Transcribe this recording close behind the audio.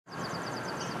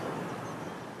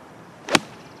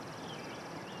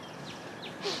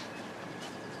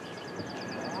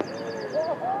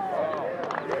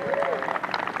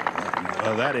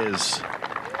Oh, that is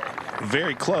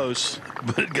very close,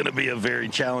 but going to be a very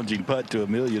challenging putt to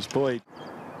Amelia's point.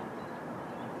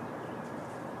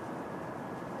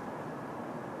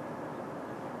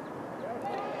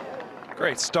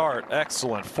 Great start.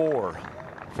 Excellent 4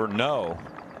 for no.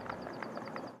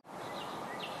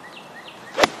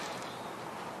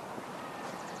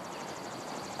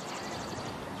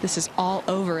 This is all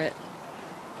over it.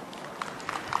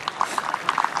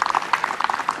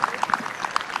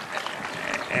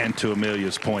 And to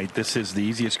Amelia's point, this is the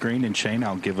easiest green, and Shane,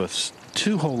 I'll give us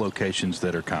 2 hole locations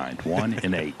that are kind. 1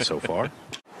 and 8 so far.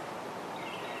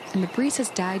 And the breeze has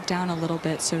died down a little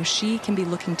bit, so she can be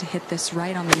looking to hit this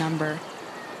right on the number.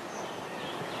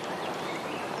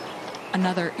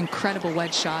 Another incredible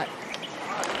wedge shot.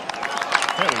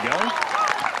 There we go.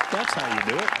 That's how you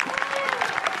do it.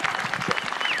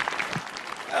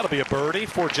 That'll be a birdie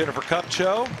for Jennifer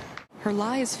Kupcho. Her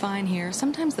lie is fine here.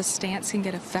 Sometimes the stance can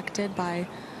get affected by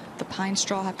the pine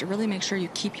straw. Have to really make sure you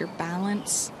keep your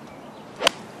balance.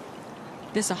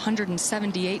 This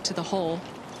 178 to the hole.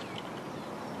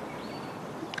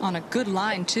 On a good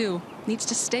line, too. Needs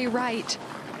to stay right.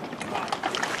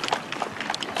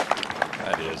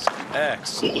 That is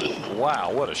excellent.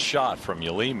 Wow, what a shot from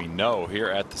Yulimi No here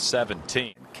at the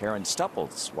 17. Karen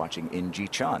Stupples watching In-Ji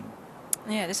Chun.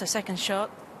 Yeah, this is a second shot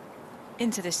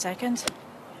into this second.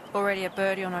 Already a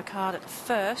birdie on her card at the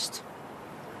first.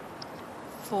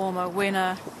 Former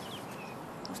winner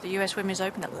of the US Women's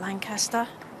Open at Lancaster.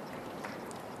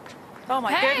 Oh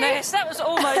my goodness, that was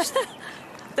almost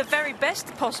the very best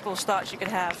possible start you could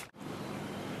have.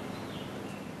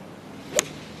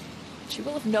 She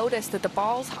will have noticed that the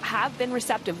balls have been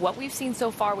receptive. What we've seen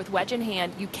so far with wedge in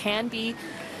hand, you can be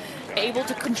able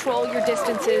to control your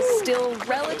distances still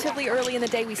relatively early in the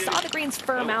day. We saw the greens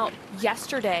firm out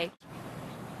yesterday.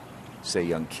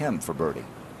 Se-Young Kim for birdie.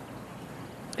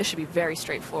 This should be very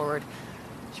straightforward.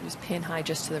 She was pin high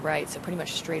just to the right, so pretty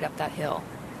much straight up that hill.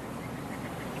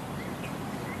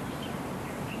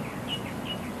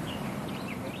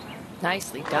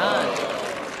 Nicely done.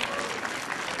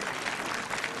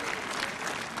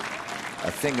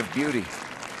 A thing of beauty,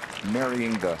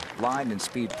 marrying the line and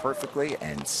speed perfectly,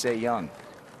 and Se-Young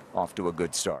off to a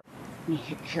good start. You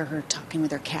hear her talking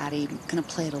with her caddy. Going to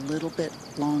play it a little bit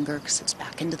longer because it's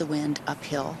back into the wind,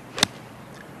 uphill.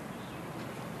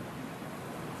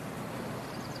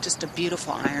 Just a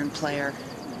beautiful iron player.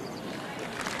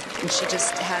 And she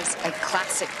just has a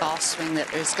classic golf swing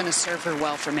that is going to serve her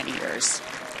well for many years.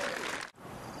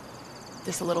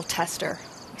 Just a little tester.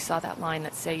 We saw that line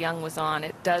that Se-Young was on.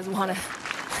 It does want to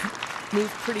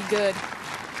move pretty good.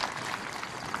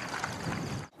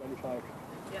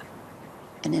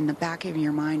 And in the back of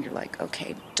your mind, you're like,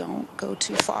 okay, don't go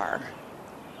too far.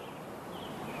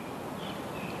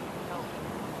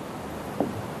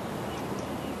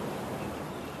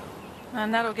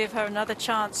 And that'll give her another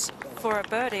chance for a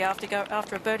birdie after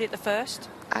a birdie at the first.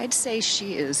 I'd say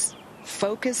she is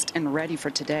focused and ready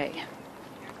for today.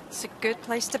 It's a good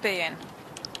place to be in.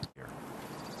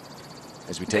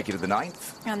 As we take you to the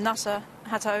 9th. And Nasa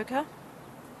Hataoka.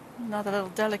 Another little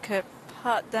delicate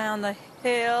putt down the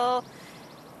hill.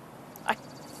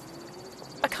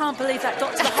 I can't believe that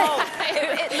got to the hole.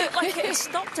 It looked like it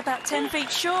stopped about 10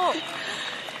 feet short.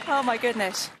 Oh my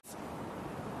goodness.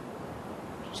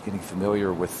 Just getting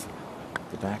familiar with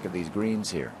the back of these greens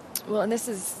here. Well, and this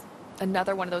is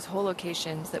another one of those hole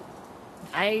locations that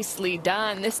nicely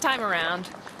done this time around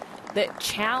that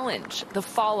challenge the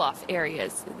fall-off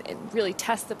areas and really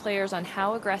test the players on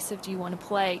how aggressive do you want to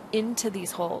play into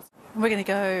these holes. We're going to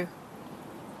go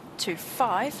to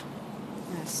 5.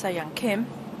 Se-Young Kim.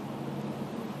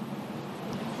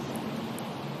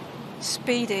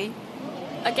 Speedy.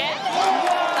 Again?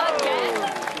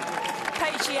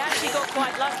 Paige, she actually got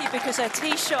quite lucky because her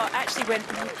tee shot actually went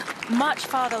much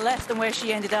farther left than where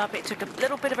she ended up. It took a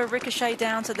little bit of a ricochet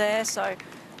down to there. So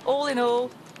all in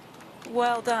all,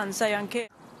 well done, Se-Young Kim.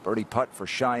 Birdie putt for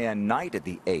Cheyenne Knight at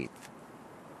the 8th.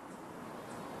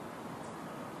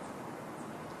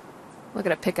 Look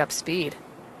at her pick up speed.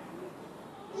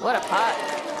 What a putt.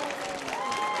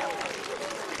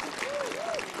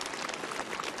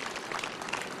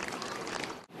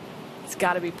 It's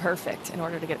got to be perfect in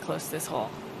order to get close to this hole.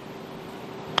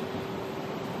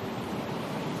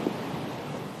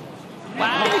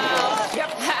 Wow. Yep.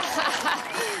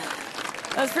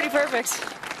 That was pretty perfect.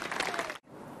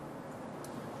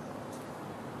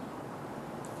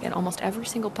 And almost every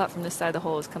single putt from this side of the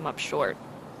hole has come up short.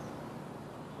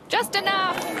 Just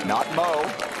enough. Not Mo.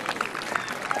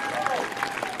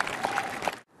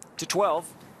 To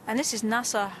 12. And this is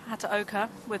Nasa Hataoka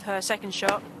with her second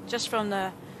shot, just from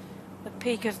the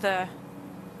peak of the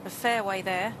the fairway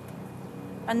there.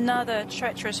 Another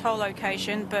treacherous hole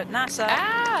location, but NASA.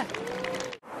 Ah!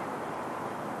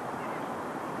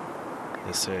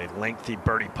 This is a lengthy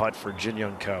birdie putt for Jin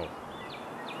Young Ko.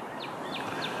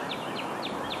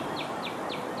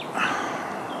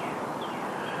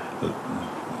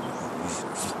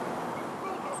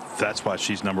 That's why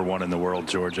she's #1 in the world,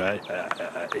 George.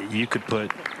 You could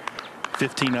put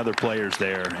 15 other players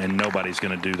there, and nobody's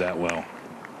going to do that well.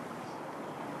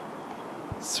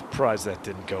 Surprised that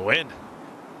didn't go in.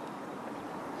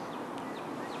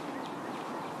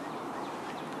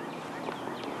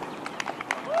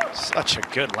 Such a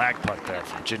good lag putt there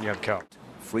from Jin Young Ko.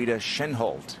 Frida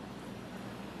Schenhold.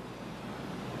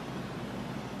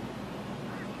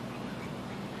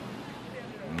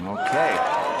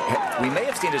 Okay. We may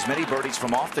have seen as many birdies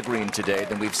from off the green today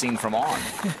than we've seen from on.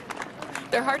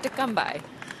 They're hard to come by,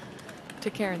 to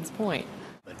Karen's point.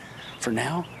 But for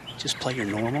now, just play your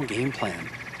normal game plan.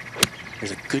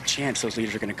 There's a good chance those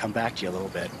leaders are going to come back to you a little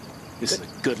bit. This is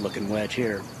a good-looking wedge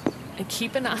here. And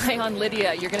keep an eye on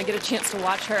Lydia. You're going to get a chance to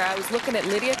watch her. I was looking at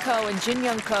Lydia Ko and Jin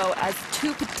Young Ko as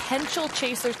two potential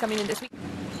chasers coming in this week.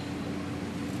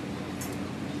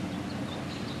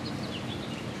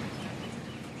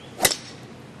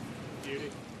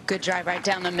 Good drive right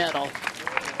down the middle.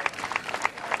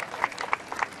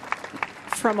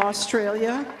 From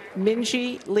Australia,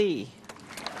 Minjee Lee.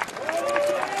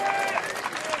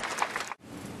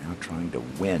 Now trying to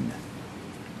win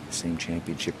the same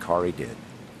championship Kari did.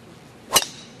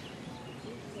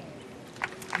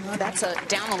 Oh, that's a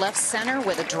down the left center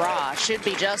with a draw. Should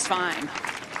be just fine.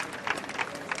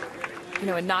 You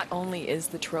know, and not only is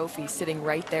the trophy sitting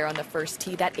right there on the first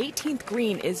tee, that 18th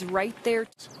green is right there.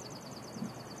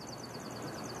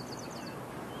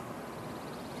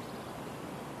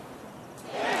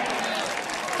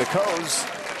 The Ko's,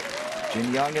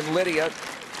 Jin Young and Lydia,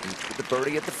 with the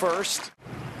birdie at the first.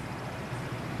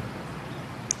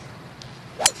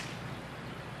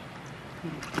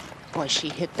 Boy, she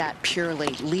hit that purely,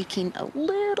 leaking a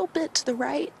little bit to the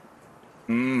right.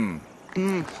 How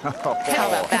about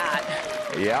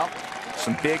that? Yeah,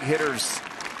 some big hitters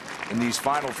in these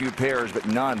final few pairs, but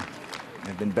none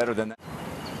have been better than that.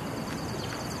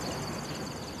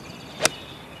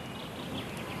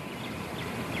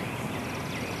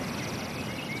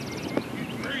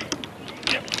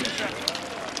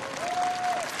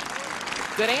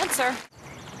 Good answer.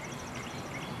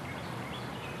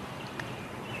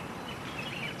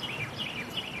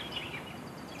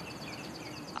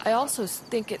 I also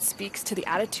think it speaks to the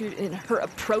attitude in her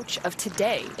approach of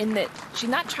today, in that she's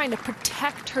not trying to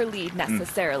protect her lead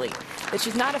necessarily, that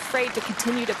she's not afraid to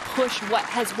continue to push what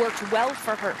has worked well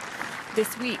for her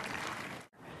this week.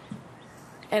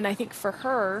 And I think for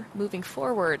her, moving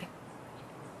forward,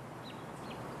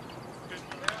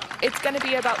 it's going to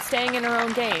be about staying in her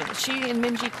own game. She and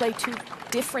Minjee play two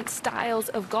different styles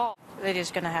of golf.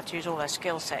 Lydia's going to have to use all her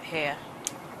skill set here.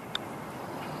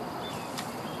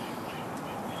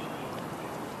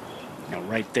 You know,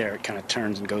 right there, it kind of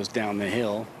turns and goes down the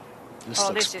hill. This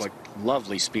looks like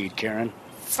lovely speed, Karen.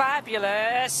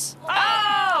 Fabulous.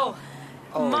 Oh!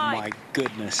 Oh, my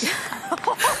goodness.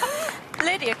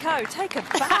 Lydia Ko, take a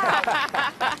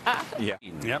bow. Yeah.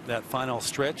 Yep, that final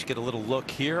stretch. Get a little look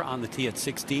here on the tee at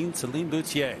 16. Celine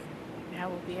Boutier. Now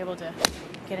we'll be able to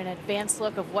get an advanced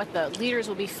look of what the leaders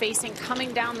will be facing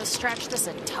coming down the stretch. This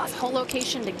is a tough hole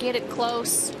location to get it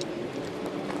close.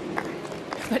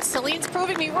 But Celine's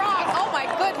proving me wrong. Oh, my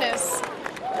goodness.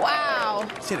 Wow.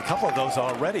 Seen a couple of those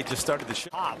already. Just started the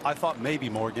shot. I thought maybe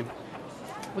Morgan.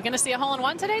 We're going to see a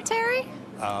hole-in-one today, Terry?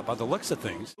 By the looks of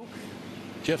things.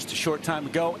 Just a short time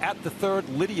ago at the third,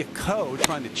 Lydia Ko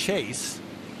trying to chase.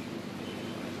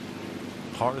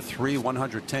 Par 3,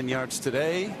 110 yards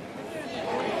today.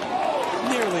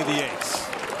 Nearly the ace.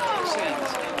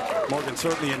 Morgan,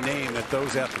 certainly a name that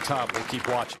those at the top will keep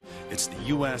watching. It's the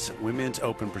U.S. Women's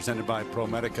Open presented by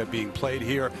Promedica being played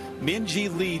here.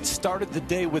 Minjee Lee started the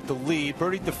day with the lead,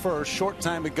 birdied the first, short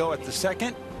time ago at the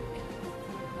second.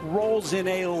 Rolls in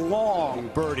a long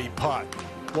birdie putt.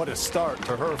 What a start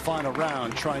to her final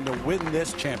round, trying to win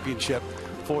this championship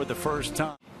for the first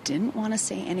time. Didn't want to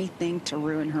say anything to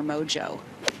ruin her mojo.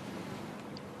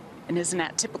 And isn't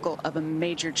that typical of a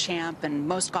major champ and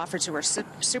most golfers who are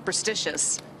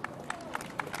superstitious?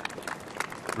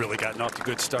 Really gotten off to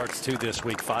good starts too this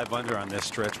week. 5 under on this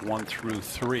stretch, 1 through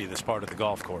 3, this part of the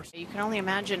golf course. You can only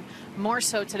imagine more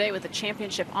so today with the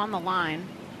championship on the line.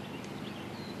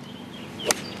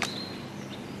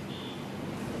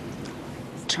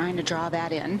 Trying to draw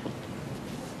that in.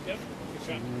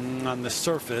 On the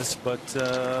surface, but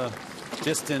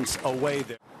distance away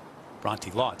there.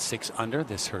 Bronte Lott 6 under.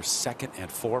 This her second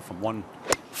at 4 from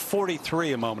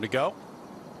 143 a moment ago.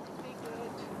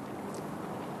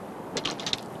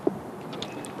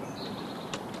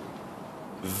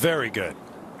 Very good.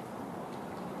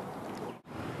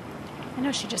 I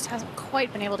know she just hasn't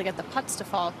quite been able to get the putts to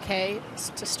fall, Kay,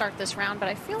 to start this round, but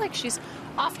I feel like she's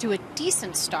off to a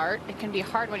decent start. It can be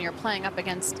hard when you're playing up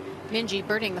against Minjee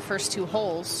birdieing the first 2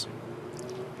 holes.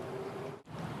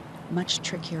 Much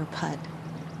trickier putt.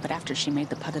 But after she made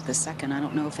the putt at the second, I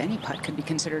don't know if any putt could be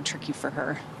considered tricky for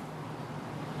her.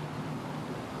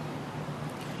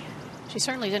 She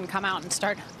certainly didn't come out and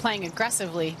start playing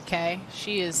aggressively, Kay.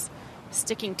 She is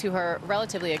sticking to her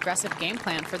relatively aggressive game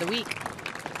plan for the week.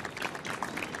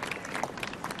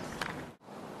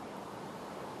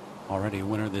 Already a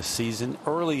winner this season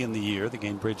early in the year, the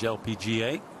Gainbridge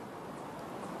LPGA.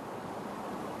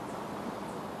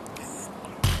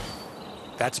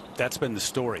 That's been the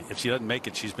story. If she doesn't make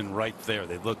it, she's been right there.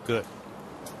 They look good.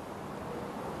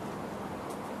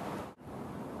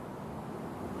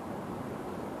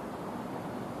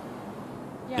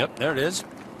 Yep, there it is.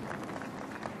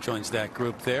 Joins that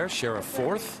group there. Share a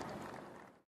 4th.